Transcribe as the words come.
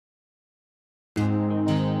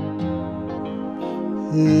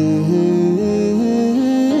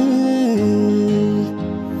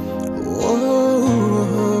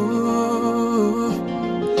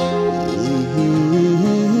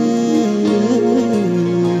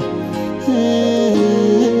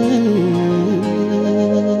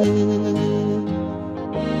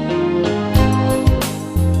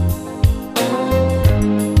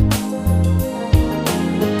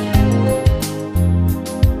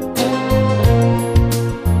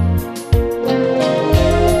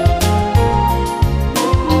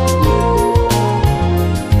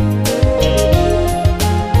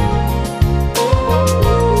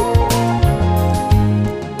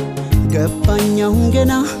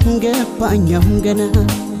Gebagne Ahun Gena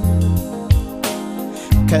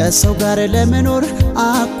ከሰው ጋር ለመኖር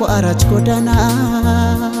አቋራጭ ጎዳና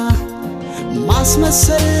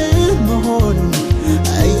ማስመሰል መሆን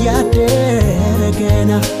እያደረ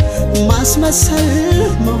ገና ማስመሰል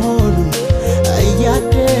መሆን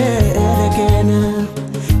እያደረ ገና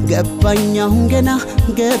Gebagne Ahun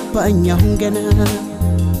Gena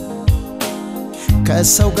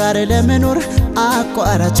ከሰው ጋር ለመኖር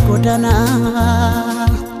አቋራጭ ጎዳና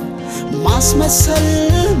ማስመሰል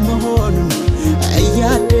መሆን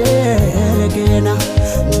እያደረ ገና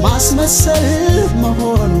ማስመሰል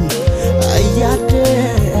መሆን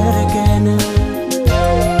እያደረ ገና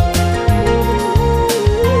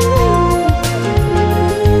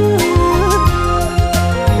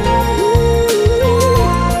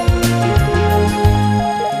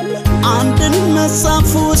አንድን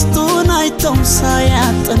መጽሐፍ ውስጡን አይተው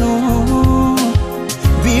ሳያጥኑ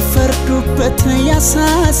ቢፈርዱበት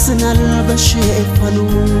ያሳዝናል በሽፋኑ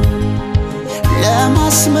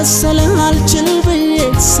ለማስመሰል አልችል ብዬ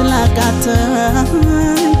ስላቃተኝ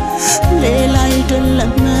ሌላ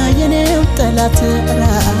አይደለም የኔው ጠላት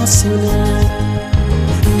ራሴው ነኝ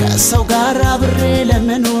ከሰው ጋር አብሬ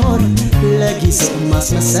ለመኖር ለጊዜው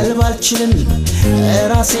ማስመሰል ባልችልም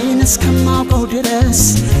ራሴን እስከማውቀው ድረስ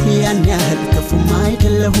ያን ያህል ክፉም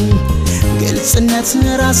አይደለሁም ግልጽነት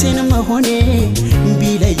ራሴን መሆኔ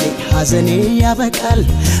ቢለየኝ ሐዘኔ ያበቃል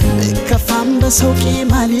ከፋም በሰው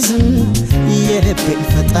ቂማሊዝም የልቤን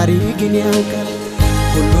ፈጣሪ ግን ያውቃል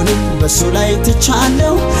ሁሉንም በሱ ላይ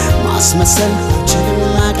ትቻለው ማስመሰል አልችልም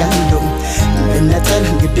አውቃለሁ በነጠል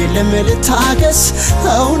ግድ የለም ልታገስ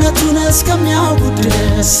እውነቱን እስከሚያውቁ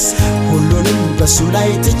ድረስ ሁሉንም በሱ ላይ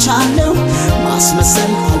ትቻለው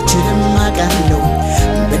ማስመሰል አልችልም አውቃለሁ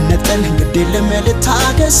በነጠል ግድ የለም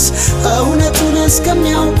ልታገስ እውነቱን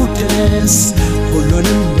እስከሚያውቁ ድረስ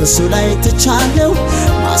ሁሉንም በሱ ላይ ትቻለው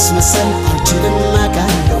ማስመሰል አልችልም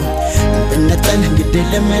አውቃለሁ በነጠል ግድ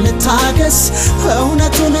የለም ልታገስ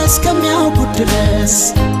እውነቱን እስከሚያውቁ ድረስ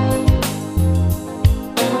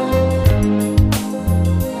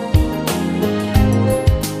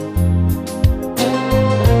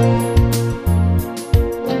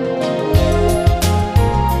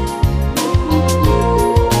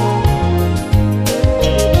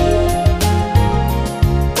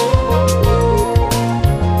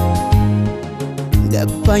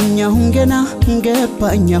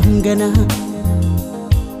Gebagne Ahun Gena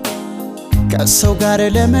ከሰው ጋር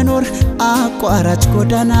ለመኖር አቋራጭ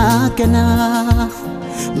ጎዳና ገና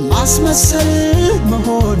ማስመሰል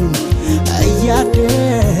መሆን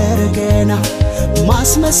እያደረ ገና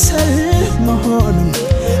ማስመሰል መሆን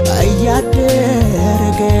እያደረ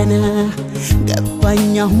ገና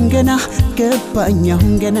Gebagne Ahun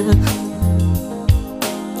Gena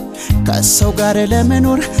ከሰው ጋር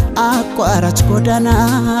ለመኖር አቋራጭ ጎዳና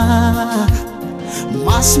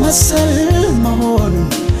ማስመሰል መሆን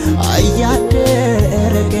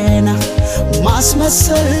እያደረ ገና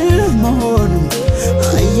ማስመሰል መሆን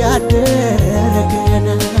እያደረ ገና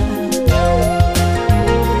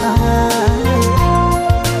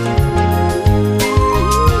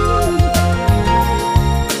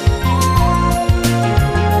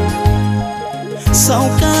ሰው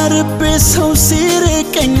ቀርቤ ሰው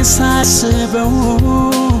ሲርቀኝ ሳስበው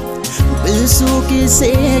ብዙ ጊዜ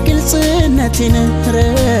ግልጽነቴን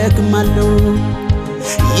ረግማለሁ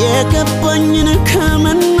የገባኝን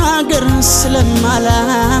ከመናገር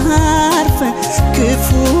ስለማላርፍ ክፉ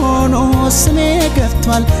ሆኖ ስሜ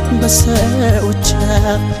ገብቷል በሰዎች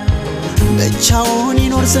ብቻውን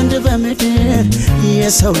ይኖር ዘንድ በምድር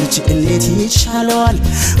የሰው ልጅ እንዴት ይሻለዋል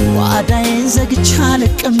ጓዳዬን ዘግቼ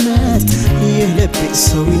አልቀመጥ የልቤ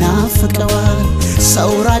ሰው ይናፍቀዋል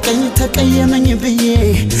ሰው ራቀኝ ተቀየመኝ ብዬ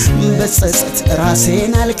በጸጸት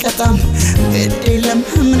ራሴን አልቀጣም ግድ የለም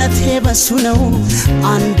እምነቴ በሱ ነው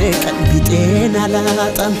አንድ ቀን ቢጤን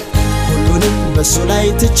አላጣም ሁሉንም በሱ ላይ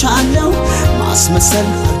ትቻለው ማስመሰል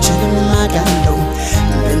አልችልም አውቃለሁ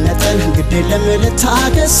በነጠል ግድ የለም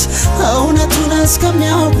ልታገስ እውነቱን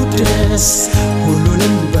እስከሚያውቁ ድረስ ሁሉንም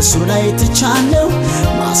በሱ ላይ ትቻለው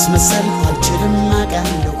ማስመሰል አልችልም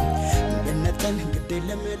አቃለው እንደነጠል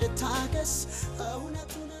ግዴለም ልታገስ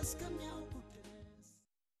እውነቱን